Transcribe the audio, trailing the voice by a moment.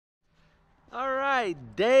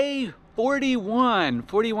right, day 41.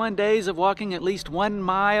 41 days of walking at least 1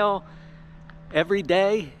 mile every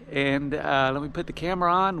day. And let me put the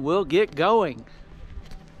camera on. We'll get going.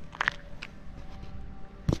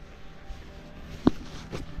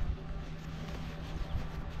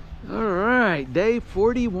 All right, day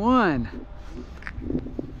 41.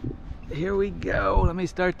 Here we go. Let me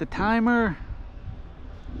start the timer.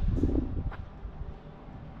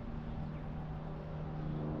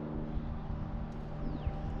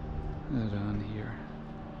 Put it on here.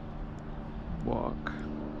 Walk.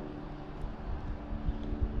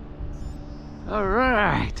 All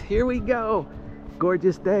right, here we go.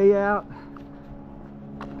 Gorgeous day out.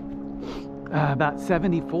 About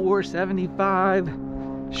 74, 75.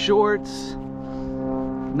 Shorts.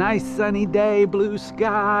 Nice sunny day, blue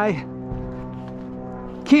sky.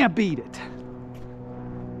 Can't beat it.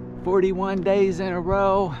 41 days in a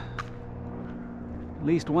row. At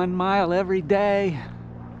least 1 mile every day.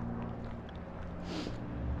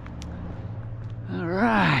 All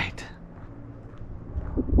right.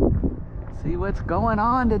 See what's going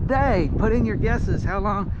on today. Put in your guesses. How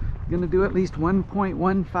long? Gonna do at least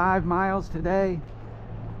 1.15 miles today.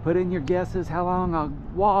 Put in your guesses how long I'll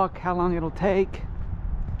walk, how long it'll take.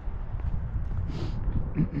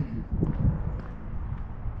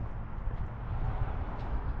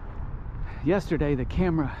 Yesterday the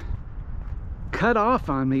camera cut off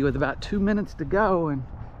on me with about 2 minutes to go and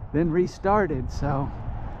then restarted, so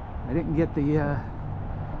I didn't get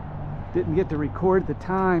to record the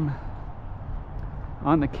time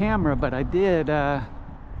on the camera, but I did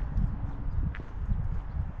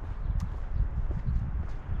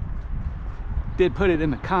put it in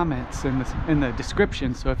the comments and in the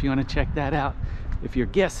description, so if you want to check that out if you're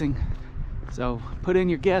guessing. So put in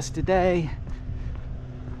your guess today.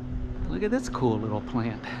 Look at this cool little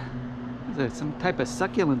plant. Is it some type of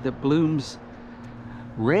succulent that blooms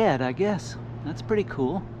red, I guess? That's pretty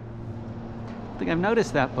cool. I think I've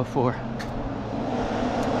noticed that before.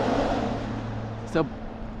 So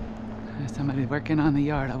there's somebody working on the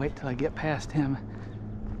yard. I'll wait till I get past him.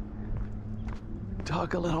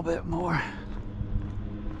 Talk a little bit more.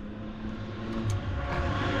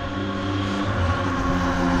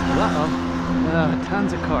 Uh-oh.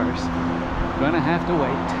 Tons of cars. Gonna have to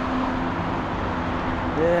wait.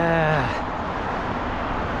 Yeah.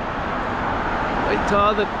 Wait till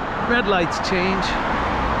all the red lights change.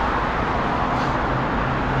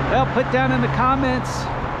 Well, put down in the comments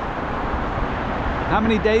how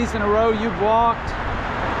many days in a row you've walked.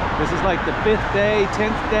 This is like the 5th day,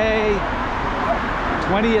 10th day,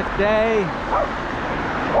 20th day.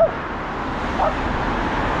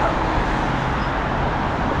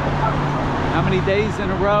 How many days in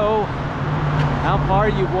a row, how far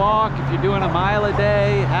you walk, if you're doing 1 mile a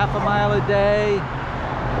day, half a mile a day.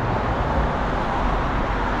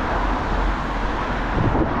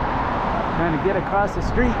 Trying to get across the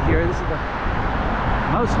street here. This is the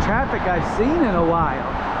most traffic I've seen in a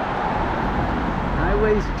while.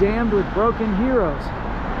 Highways jammed with broken heroes.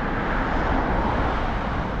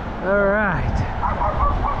 All right.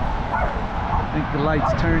 I think the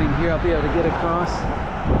light's turning here. I'll be able to get across.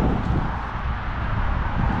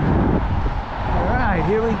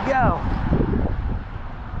 Here we go.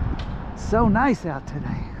 So nice out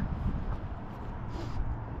today.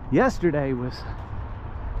 Yesterday was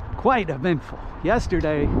quite eventful.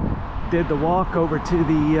 Yesterday did the walk over to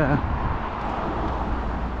the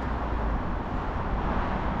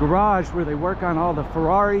garage where they work on all the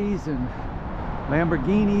Ferraris and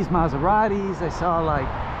Lamborghinis, Maseratis. I saw like,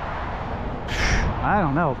 I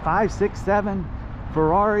don't know, 5, 6, 7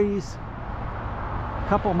 Ferraris,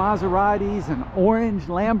 couple Maseratis, an orange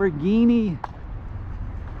Lamborghini.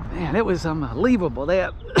 Man, it was unbelievable. They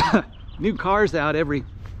have new cars out every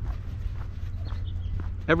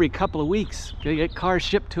couple of weeks. They get cars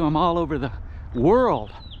shipped to them all over the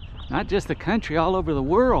world, not just the country, all over the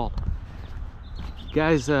world.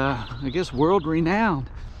 Guys, I guess world renowned.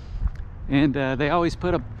 And they always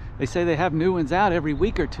they say they have new ones out every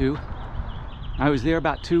week or two. I was there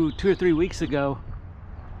about two or 3 weeks ago,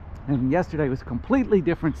 and yesterday was a completely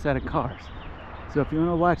different set of cars. So if you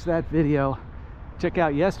want to watch that video, check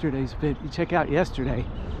out yesterday's video. Check out yesterday,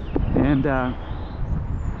 and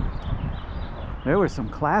there were some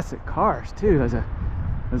classic cars too. Those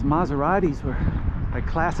Maseratis were like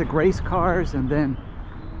classic race cars, and then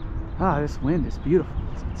this wind is beautiful.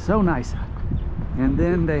 It's so nice out. And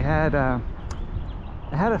then they had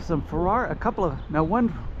some Ferrari,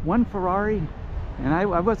 one Ferrari. And I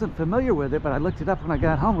wasn't familiar with it, but I looked it up when I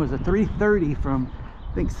got home. It was a 330 from,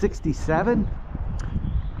 I think, 67.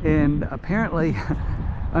 And apparently,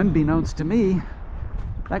 unbeknownst to me,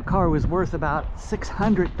 That car was worth about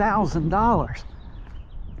 $600,000.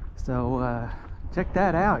 So check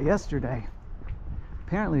that out yesterday.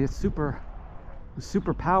 Apparently it's super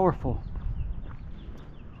powerful.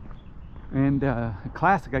 And a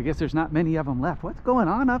classic. I guess there's not many of them left. What's going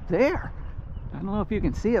on up there? I don't know if you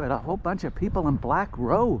can see it, but a whole bunch of people in black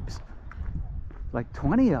robes. Like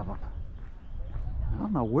 20 of them. I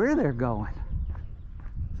don't know where they're going.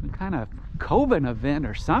 Some kind of Coven event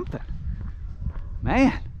or something.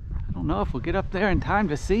 Man, I don't know if we'll get up there in time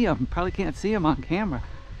to see them. Probably can't see them on camera.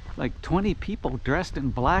 Like 20 people dressed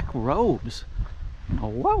in black robes. I don't know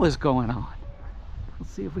what was going on.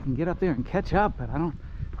 Let's see if we can get up there and catch up, but I don't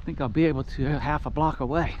think I'll be able to half a block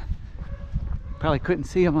away. Probably couldn't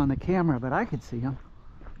see them on the camera, but I could see them.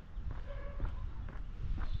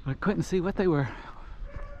 I couldn't see what they were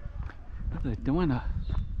doing.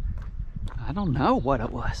 I don't know what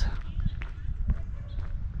it was.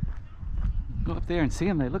 Go up there and see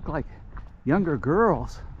them. They look like younger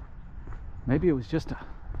girls. Maybe it was just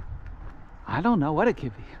I don't know what it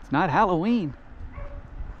could be. It's not Halloween.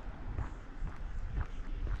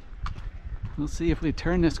 We'll see if we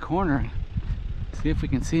turn this corner and see if we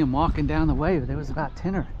can see them walking down the way. There was about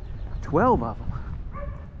 10 or 12 of them.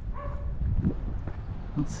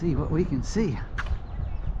 Let's see what we can see.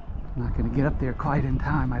 I'm not going to get up there quite in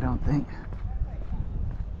time, I don't think.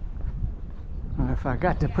 Or if I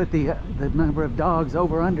got to put the number of dogs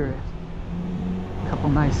over under it. A couple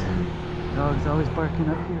nice dogs always barking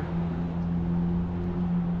up here.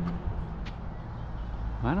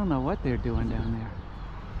 I don't know what they're doing down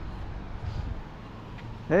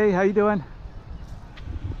there. Hey, how you doing?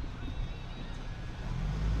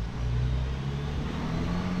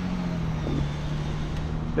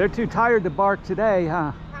 They're too tired to bark today,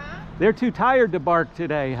 huh? They're too tired to bark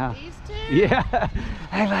today, huh? These two? Yeah.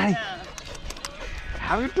 Hey, buddy. Yeah.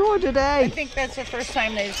 How you doing today? I think that's the first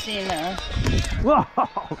time they've seen a... Whoa.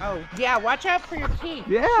 Oh, yeah, watch out for your teeth.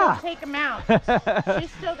 Yeah. She'll take them out.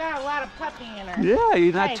 She's still got a lot of puppy in her. Yeah,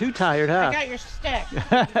 you're not Hey, too tired, huh? I got your stick.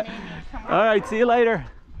 All right, see you later.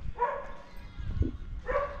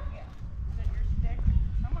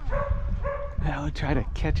 Now we'll try to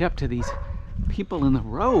catch up to these people in the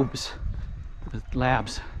robes. The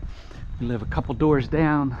labs. We live a couple doors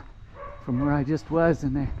down from where I just was,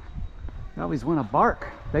 and they always want to bark.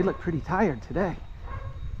 They look pretty tired today.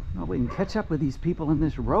 Well, we can catch up with these people in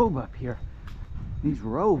this robe up here. These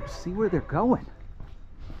robes, see where they're going.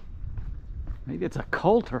 Maybe it's a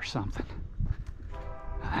cult or something.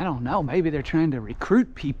 I don't know. Maybe they're trying to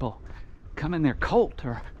recruit people, come in their cult,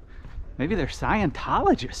 or maybe they're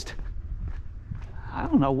Scientologists. I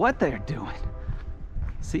don't know what they're doing.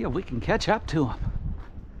 See if we can catch up to them.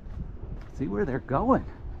 See where they're going.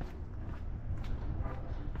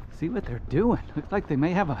 See what they're doing. Looks like they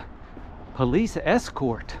may have a police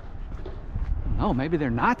escort. No, maybe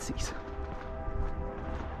they're Nazis.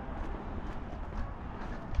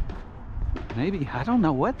 Maybe, I don't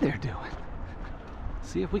know what they're doing.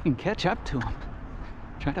 See if we can catch up to them.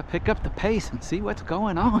 Try to pick up the pace and see what's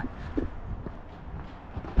going on.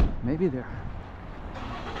 Maybe they're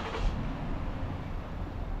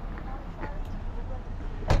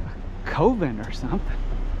Coven or something.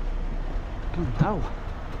 I don't know.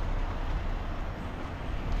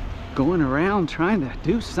 Going around trying to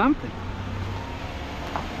do something.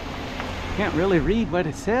 Can't really read what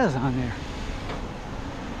it says on there.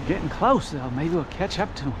 Getting close though. Maybe we'll catch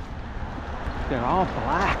up to them. They're all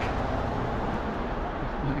black.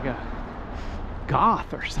 Like a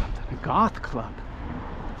goth or something. A goth club.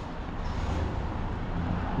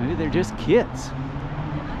 Maybe they're just kids.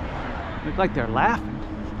 Look like they're laughing.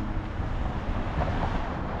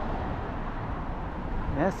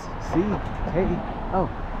 S-C-K-O.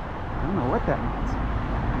 I don't know what that means.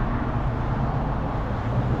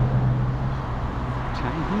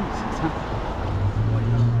 Chinese or something.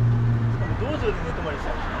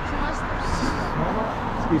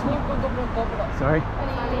 Excuse me. Sorry.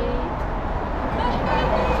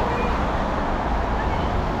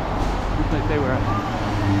 Looks like they were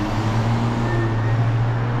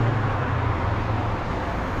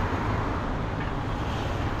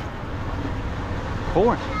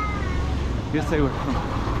foreign. I guess they were from,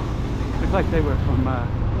 looked like they were from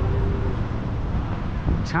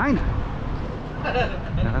China. I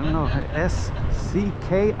don't know,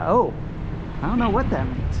 S-C-K-O. I don't know what that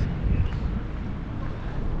means.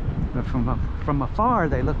 But from afar,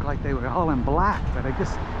 they look like they were all in black, but I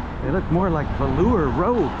guess they look more like velour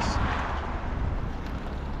robes.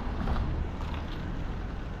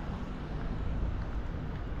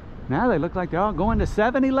 Now they look like they're all going to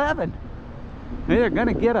 7-Eleven. They're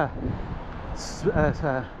gonna get a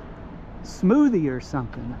smoothie or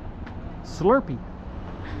something. Slurpee.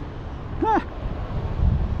 Huh.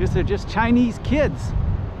 Guess they're just Chinese kids.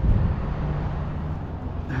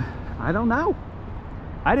 I don't know.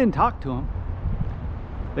 I didn't talk to them.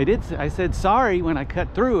 They did. I said sorry when I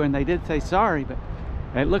cut through, and they did say sorry, but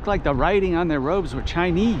it looked like the writing on their robes were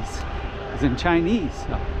Chinese. It was in Chinese.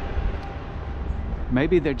 So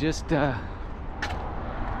maybe they're just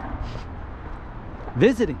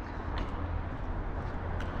visiting.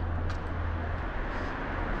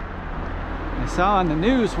 I saw on the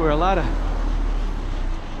news where a lot of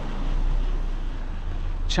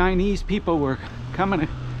Chinese people were coming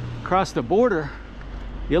across the border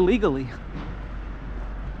illegally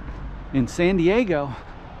in San Diego.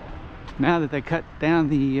 Now that they cut down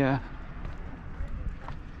the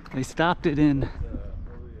they stopped it in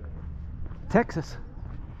Texas.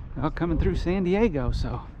 They're all coming through San Diego.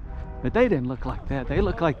 So but they didn't look like that. They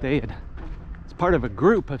looked like they had, it's part of a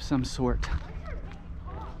group of some sort.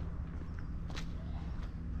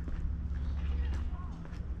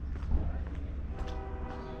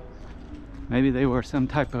 Maybe they were some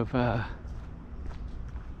type of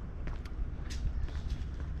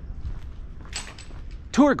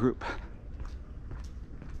tour group.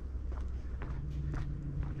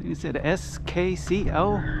 I think it said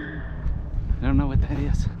SKCO. I don't know what that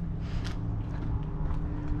is.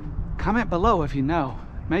 Comment below if you know.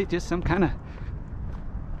 Maybe just some kind of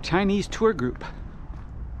Chinese tour group.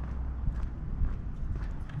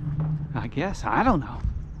 I guess. I don't know.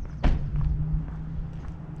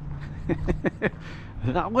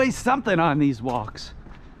 There's always something on these walks.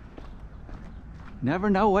 Never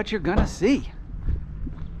know what you're gonna see.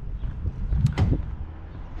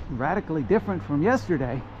 Radically different from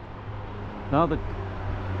yesterday. All the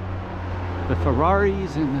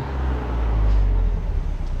Ferraris and the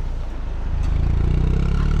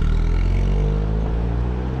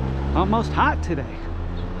almost hot today.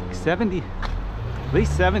 70, at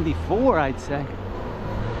least 74, I'd say.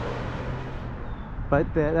 But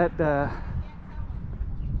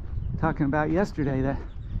talking about yesterday, that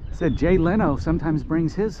said Jay Leno sometimes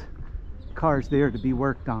brings his cars there to be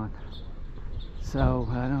worked on. So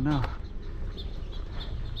I don't know.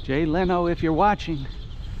 Jay Leno, if you're watching,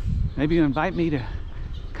 maybe you invite me to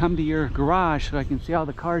come to your garage so I can see all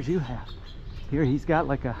the cars you have. Here he's got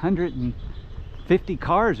like 150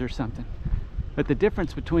 cars or something. But the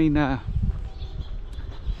difference between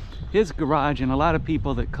his garage and a lot of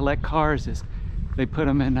people that collect cars is they put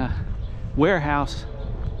them in a warehouse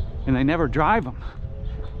and they never drive them.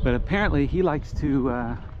 But apparently he likes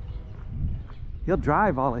to, he'll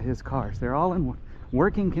drive all of his cars. They're all in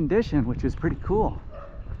working condition, which is pretty cool.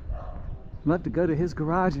 I'd love to go to his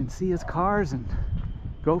garage and see his cars and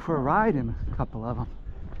go for a ride in a couple of them.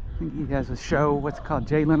 I think he has a show, what's it called,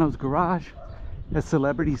 Jay Leno's Garage. As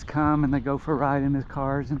celebrities come and they go for a ride in his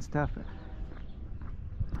cars and stuff.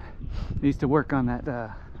 I used to work on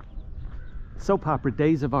that soap opera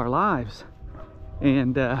Days of Our Lives,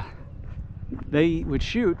 and they would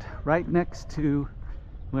shoot right next to,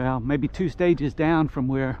 well, maybe 2 stages down from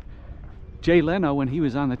where Jay Leno, when he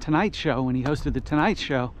was on the Tonight Show, when he hosted the Tonight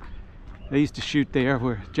Show, they used to shoot there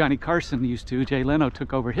where Johnny Carson used to. Jay Leno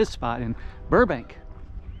took over his spot in Burbank,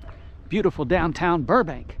 beautiful downtown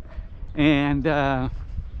Burbank. And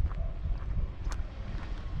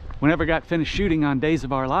whenever I got finished shooting on Days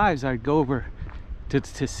of Our Lives, I'd go over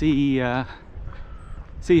to see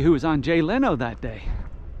who was on Jay Leno that day.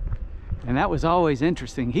 And that was always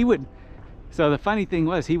interesting. He would, so the funny thing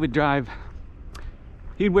was, he would drive,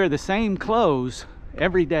 he'd wear the same clothes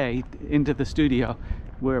every day into the studio,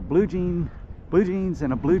 wear blue jeans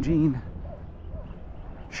and a blue jean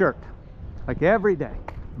shirt, like every day.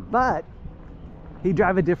 But he'd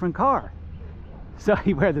drive a different car. So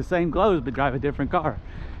he'd wear the same clothes but drive a different car.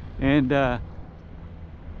 And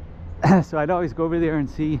so I'd always go over there and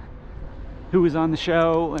see who was on the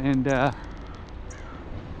show and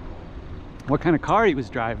what kind of car he was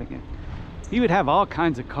driving. And he would have all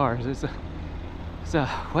kinds of cars.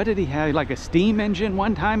 What did he have? Like a steam engine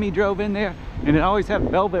one time he drove in there, and it always had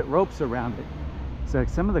velvet ropes around it. So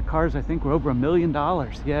some of the cars I think were over $1 million.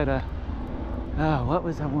 He had a, what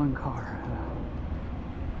was that one car?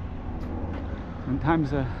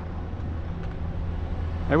 Sometimes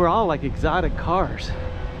they were all like exotic cars.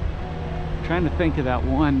 I'm trying to think of that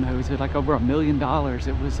one. It was like over $1 million.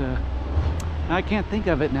 It was I can't think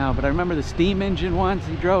of it now, but I remember the steam engine ones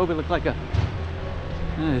he drove. It looked like a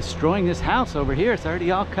destroying this house over here. It's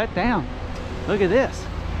already all cut down. Look at this.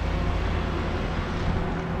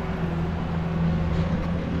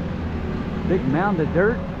 Big mound of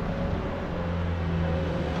dirt.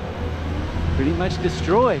 Pretty much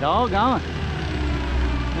destroyed, all gone.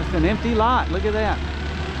 Just an empty lot. Look at that.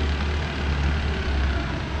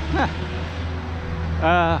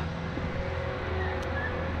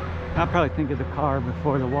 I'll probably think of the car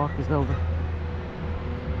before the walk is over.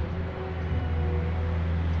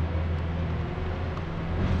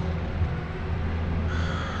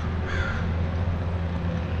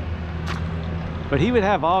 But he would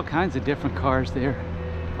have all kinds of different cars there.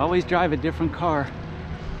 Always drive a different car.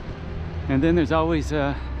 And then there's always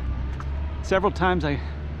several times I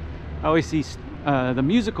always see the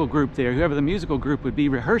musical group there. Whoever the musical group would be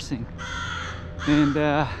rehearsing. And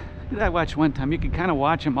I watched one time, you could kind of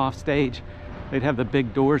watch them off stage. They'd have the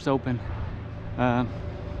big doors open.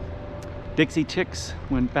 Dixie Chicks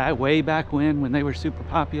went back way back when they were super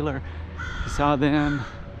popular. I saw them.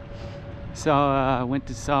 Went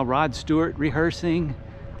to saw Rod Stewart rehearsing.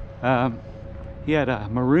 He had a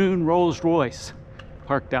maroon Rolls Royce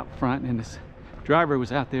parked out front, and his driver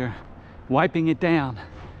was out there wiping it down. I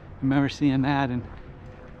remember seeing that.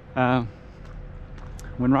 And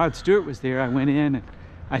when Rod Stewart was there, I went in and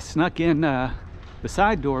I snuck in the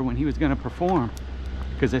side door when he was going to perform,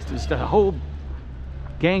 because it's just a whole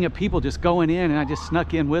gang of people just going in, and I just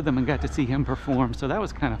snuck in with them and got to see him perform. So that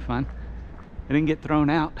was kind of fun. I didn't get thrown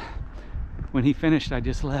out. When he finished, I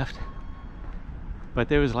just left. But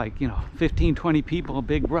there was like, 15, 20 people, a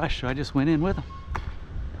big rush, so I just went in with them.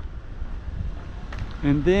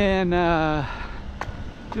 And then,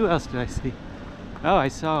 who else did I see? Oh, I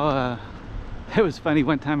saw, it was funny,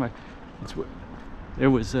 one time there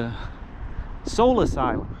was a Soul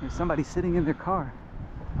Asylum. There's somebody sitting in their car.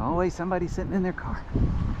 Always somebody sitting in their car.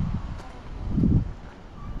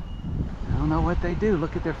 I don't know what they do.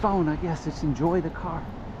 Look at their phone, I guess. Just enjoy the car.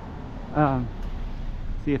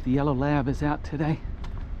 See if the yellow lab is out today.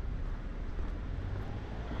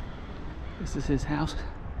 This is his house.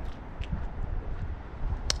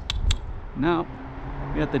 No,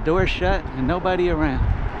 we got the door shut and nobody around.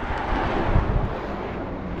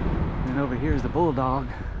 And over here is the bulldog.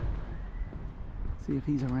 See if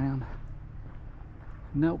he's around.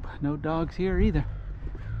 Nope, no dogs here either.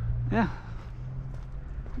 Yeah.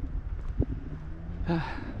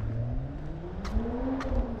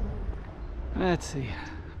 Let's see.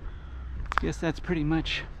 Guess that's pretty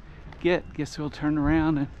much it. Guess we'll turn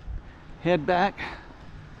around and head back.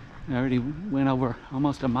 I already went over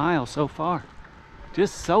almost a mile so far.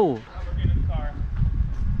 Just sold.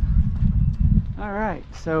 All right,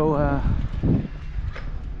 so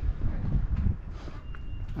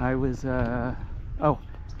I was there,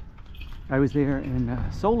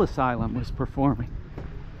 and Soul Asylum was performing,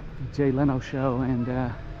 Jay Leno show,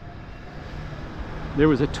 and there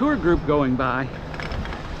was a tour group going by.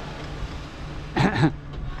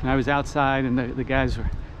 And I was outside, and the guys were,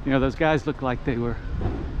 those guys looked like they were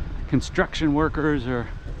construction workers or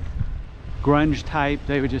grunge type.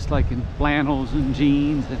 They were just like in flannels and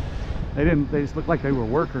jeans, and they just looked like they were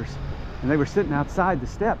workers. And they were sitting outside the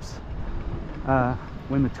steps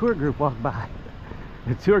when the tour group walked by.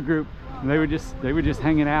 The tour group, they were just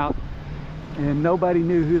hanging out, and nobody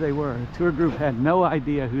knew who they were. The tour group had no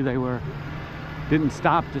idea who they were. Didn't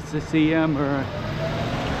stop to see him or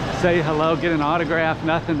say hello, get an autograph,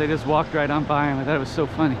 nothing. They just walked right on by him. I thought it was so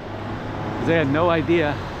funny, because they had no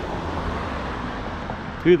idea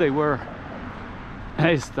who they were.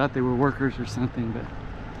 I just thought they were workers or something. But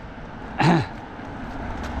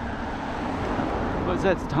what was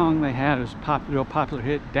that song they had? It was a real popular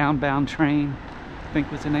hit, Downbound Train, I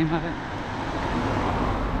think was the name of it.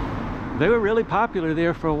 They were really popular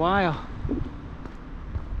there for a while.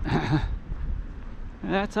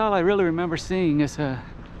 That's all I really remember seeing. Is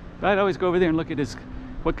I'd always go over there and look at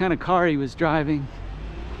what kind of car he was driving.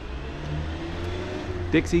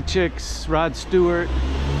 Dixie Chicks, Rod Stewart,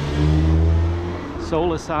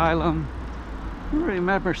 Soul Asylum. I don't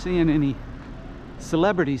remember seeing any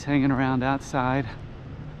celebrities hanging around outside,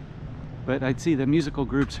 but I'd see the musical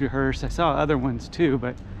groups rehearse. I saw other ones too,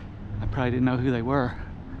 but I probably didn't know who they were.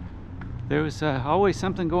 There was always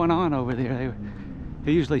something going on over there.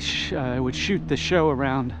 They usually would shoot the show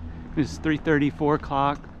around, it was 3:30, 4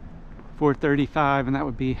 o'clock, 4:35, and that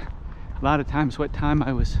would be a lot of times what time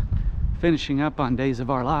I was finishing up on Days of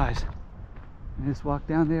Our Lives. I just walked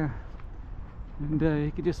down there, and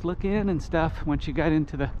you could just look in and stuff. Once you got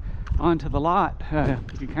onto the lot, you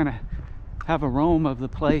could kind of have a roam of the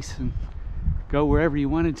place and go wherever you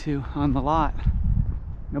wanted to on the lot.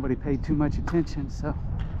 Nobody paid too much attention, so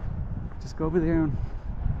just go over there and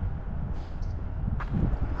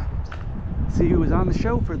see who was on the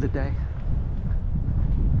show for the day.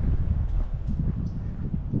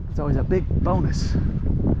 It's always a big bonus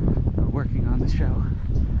working on the show.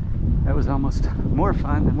 That was almost more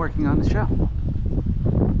fun than working on the show.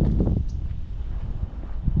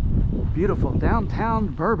 Beautiful downtown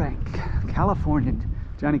Burbank, California.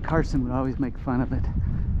 Johnny Carson would always make fun of it,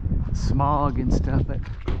 smog and stuff, but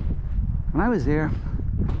when I was there,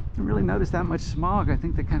 I didn't really notice that much smog. I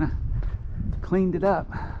think they kind of cleaned it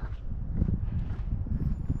up.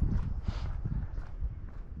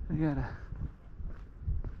 They got a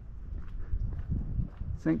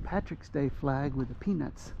St. Patrick's Day flag with the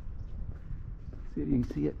peanuts. See if you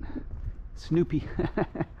can see it. Snoopy.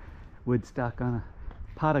 Woodstock on a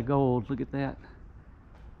pot of gold. Look at that.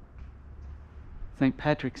 St.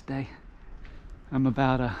 Patrick's Day. I'm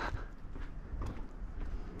about a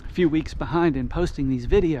few weeks behind in posting these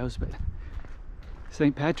videos, but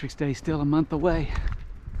St. Patrick's Day is still a month away.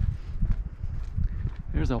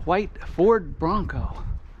 There's a white Ford Bronco.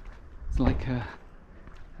 It's like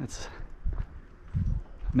that's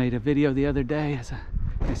made a video the other day as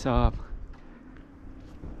I saw a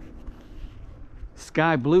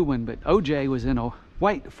sky blue one, but OJ was in a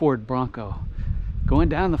white Ford Bronco going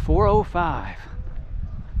down the 405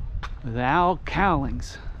 with Al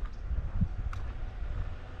Cowlings.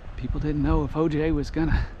 People didn't know if OJ was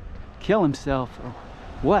gonna kill himself or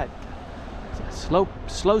what. It's a slow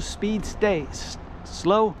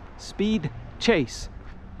speed chase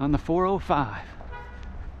on the 405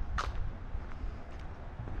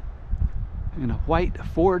 in a white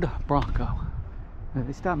Ford Bronco.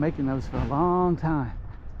 They stopped making those for a long time.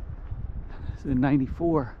 This is in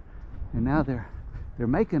 '94, and now they're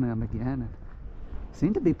making them again, and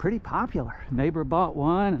seem to be pretty popular. A neighbor bought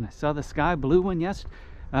one, and I saw the sky blue one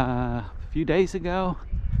a few days ago,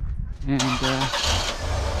 and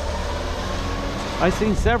I've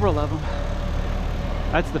seen several of them.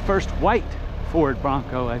 That's the first white Ford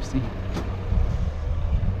Bronco I've seen.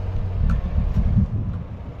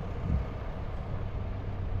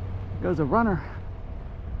 Goes a runner.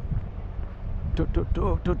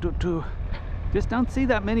 Just don't see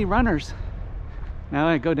that many runners. Now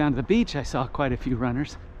I go down to the beach, I saw quite a few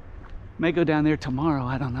runners. May go down there tomorrow,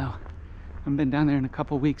 I don't know. I haven't been down there in a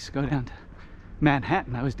couple weeks. Go down to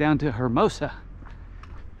Manhattan. I was down to Hermosa.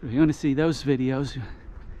 If you want to see those videos,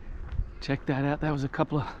 check that out. That was a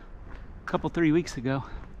couple 3 weeks ago.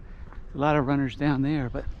 A lot of runners down there,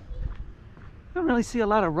 but I don't really see a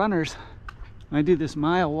lot of runners when I do this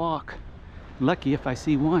mile walk. Lucky if I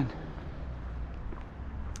see one.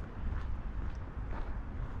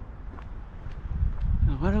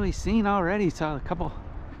 Now, what have we seen already? Saw a couple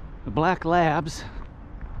of black labs.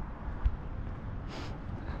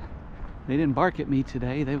 They didn't bark at me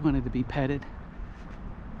today. They wanted to be petted.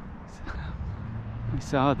 We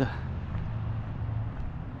saw the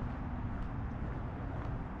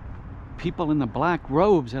people in the black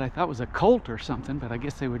robes that I thought was a cult or something, but I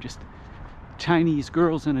guess they were just Chinese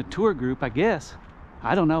girls in a tour group, I guess.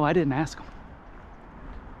 I don't know. I didn't ask them.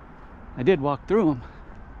 I did walk through them.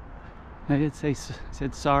 I did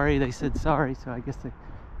said sorry. They said sorry, so I guess they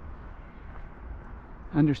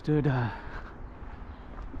understood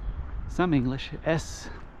some English.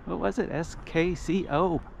 What was it?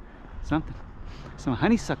 SKCO something. Some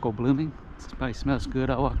honeysuckle blooming. It probably smells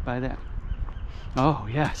good. I'll walk by that. Oh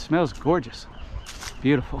yeah, it smells gorgeous.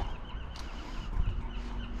 Beautiful.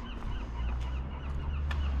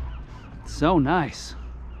 So nice.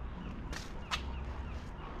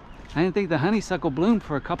 I didn't think the honeysuckle bloomed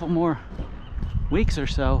for a couple more weeks or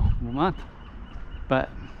so, a month. But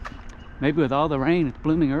maybe with all the rain, it's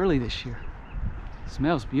blooming early this year. It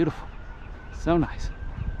smells beautiful. So nice.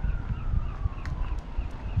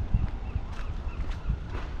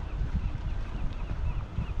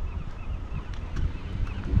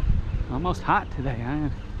 Almost hot today.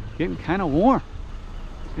 I'm getting kind of warm.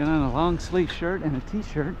 Got on a long sleeve shirt and a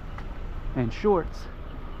t-shirt and shorts.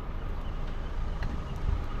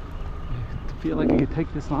 I feel like I could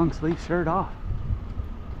take this long sleeve shirt off.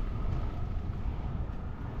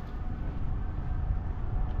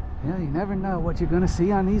 Yeah, you never know what you're going to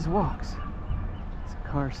see on these walks. This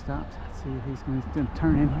car stops. Let's see if he's going to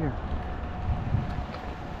turn in here.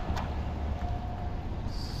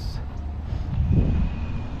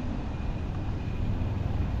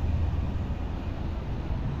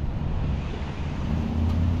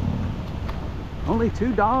 Only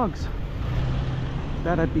 2 dogs.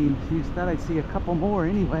 Thought I'd see a couple more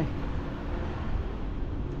anyway.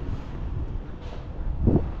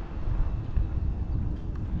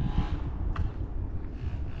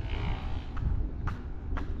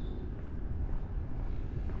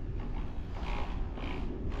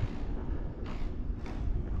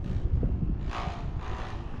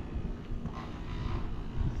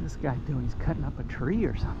 What's this guy doing? He's cutting up a tree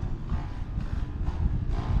or something.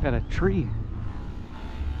 Got a tree.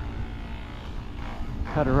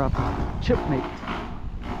 Cut her up with chipmate.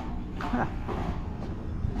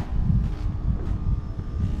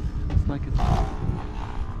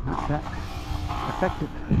 expected.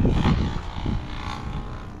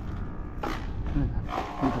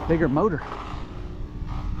 There's a bigger motor.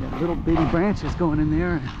 Got little bitty branches going in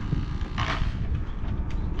there.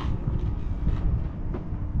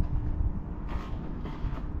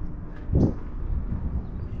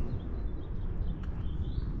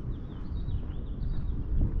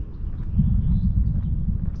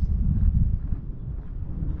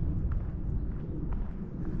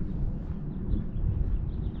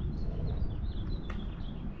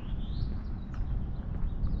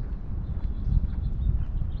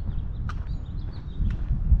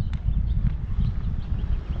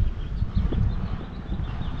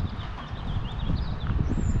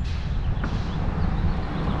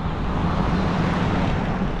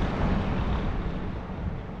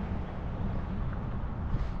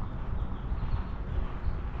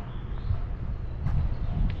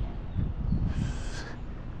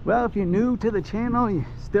 Well, if you're new to the channel, you're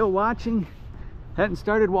still watching, hadn't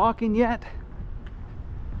started walking yet,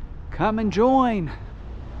 come and join.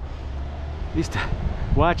 I used to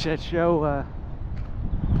watch that show,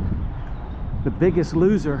 The Biggest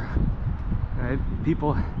Loser. Right?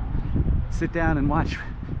 People sit down and watch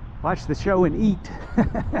the show and eat.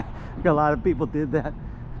 A lot of people did that.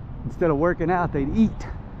 Instead of working out, they'd eat.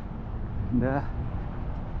 And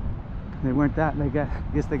they weren't that. I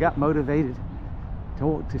guess they got motivated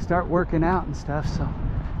to start working out and stuff. So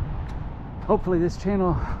hopefully this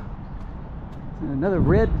channel is another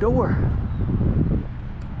red door.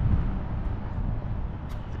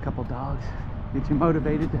 A couple dogs get you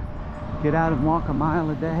motivated to get out and walk a mile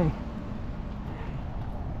a day.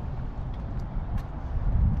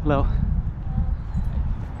 Hello.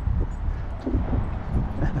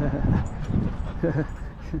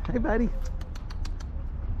 Hey buddy.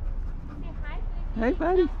 Hey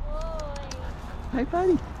buddy. Hey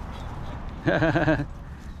buddy.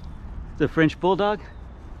 It's a French bulldog?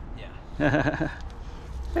 Yeah.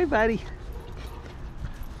 Hey buddy.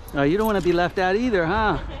 Oh, you don't want to be left out either,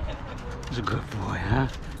 huh? He's a good boy, huh?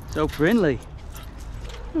 So friendly.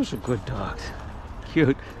 Those are good dogs.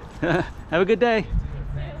 Cute. Have a good day.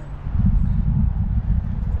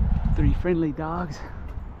 3 friendly dogs.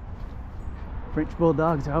 French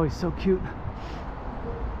bulldogs are always so cute.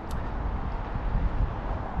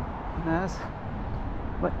 That's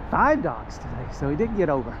what, 5 dogs today, so he did get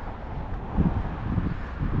over.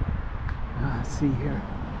 Let's see here.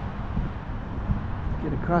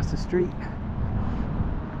 Get across the street.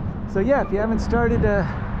 So yeah, if you haven't started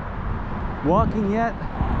walking yet,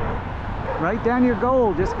 write down your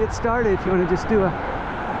goal. Just get started. If you want to just do a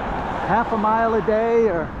half a mile a day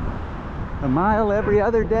or a mile every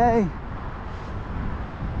other day,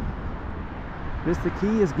 just the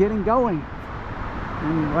key is getting going.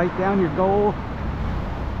 And write down your goal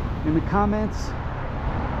in the comments.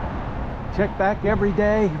 Check back every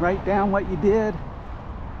day, write down what you did,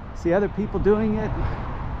 see other people doing it.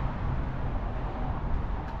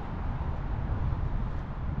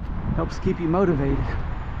 Helps keep you motivated.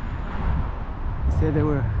 He said there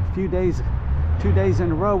were a few days, 2 days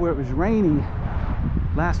in a row where it was raining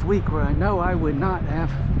last week, where I know I would not have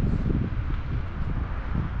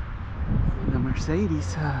the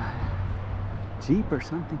Mercedes Jeep or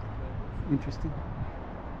something. Interesting.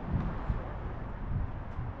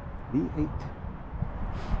 V8.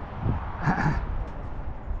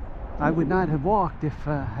 I would not have walked if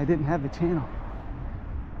I didn't have the channel,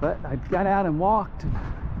 but I got out and walked and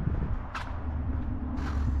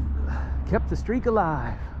kept the streak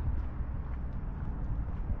alive.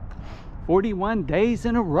 41 days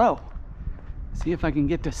in a row. See if I can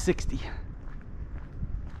get to 60.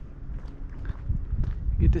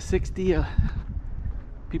 Get to 60.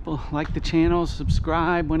 People like the channel,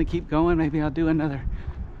 subscribe, want to keep going. Maybe I'll do another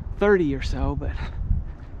 30 or so, but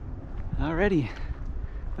already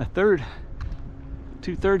a third,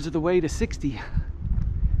 2/3 of the way to 60.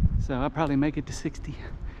 So I'll probably make it to 60.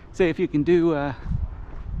 Say if you can do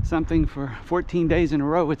something for 14 days in a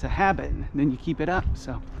row, it's a habit, and then you keep it up.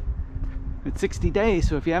 So it's 60 days.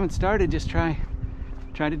 So if you haven't started, just try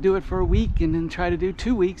to do it for a week, and then try to do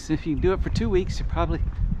 2 weeks. If you do it for 2 weeks, you probably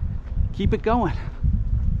keep it going.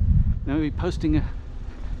 Then we'll be posting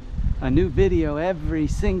a new video every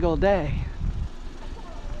single day.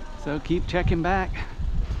 So keep checking back.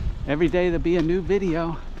 Every day there'll be a new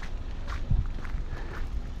video.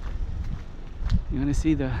 You want to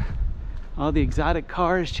see all the exotic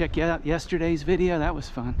cars? Check out yesterday's video. That was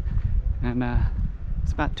fun. And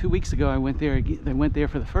it's about 2 weeks ago I went there. They went there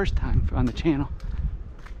for the first time on the channel.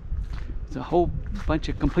 It's a whole bunch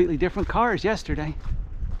of completely different cars yesterday.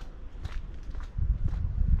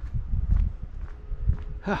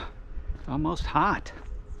 Huh. Almost hot.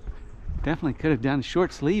 Definitely could have done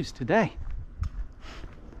short sleeves today.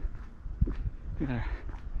 I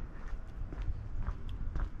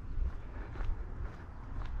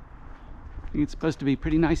think it's supposed to be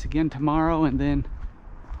pretty nice again tomorrow, and then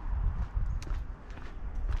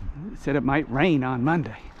it said it might rain on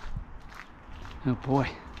Monday. Oh boy.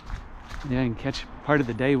 Yeah, I can catch part of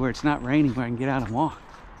the day where it's not raining, where I can get out and walk.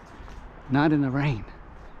 Not in the rain.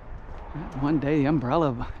 One day the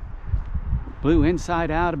umbrella blew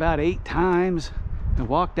inside out about 8 times. I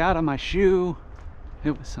walked out on my shoe.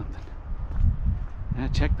 It was something. I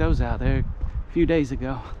checked those out there a few days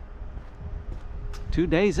ago. 2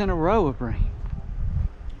 days in a row of rain.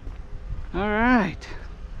 All right.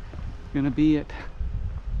 Gonna be at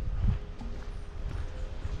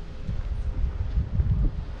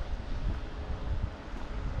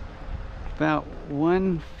about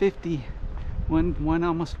 150,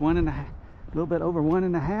 almost 1.5, a little bit over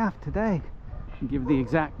 1.5 today. I'll give the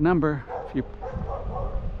exact number if you're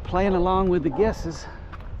playing along with the guesses.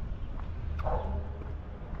 Here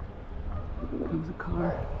comes a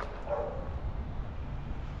car.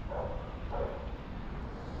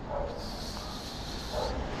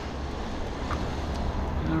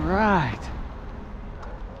 All right.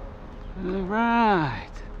 All right.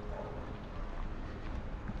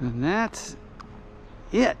 And that's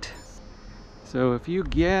it. So if you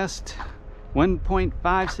guessed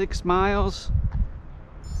 1.56 miles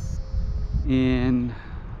in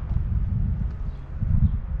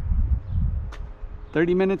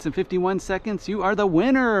 30 minutes and 51 seconds, you are the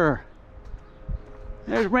winner.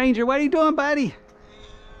 There's Ranger. What are you doing, buddy?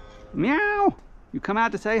 Meow. You come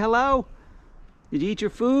out to say hello? Did you eat your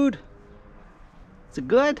food? Is it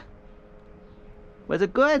good? Was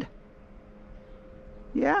it good?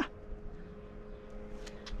 Yeah?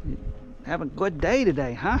 Have a good day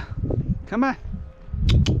today, huh? Come on.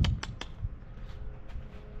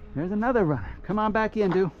 There's another runner. Come on back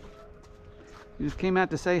in, dude. You just came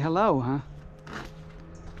out to say hello, huh?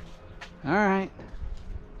 All right.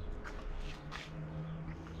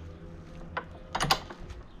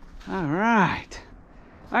 All right.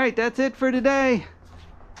 All right, that's it for today.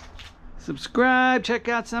 Subscribe, check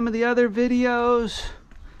out some of the other videos.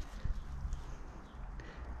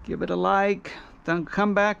 Give it a like. Then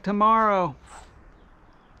come back tomorrow.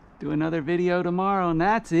 Do another video tomorrow, and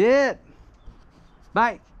that's it.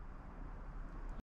 Bye.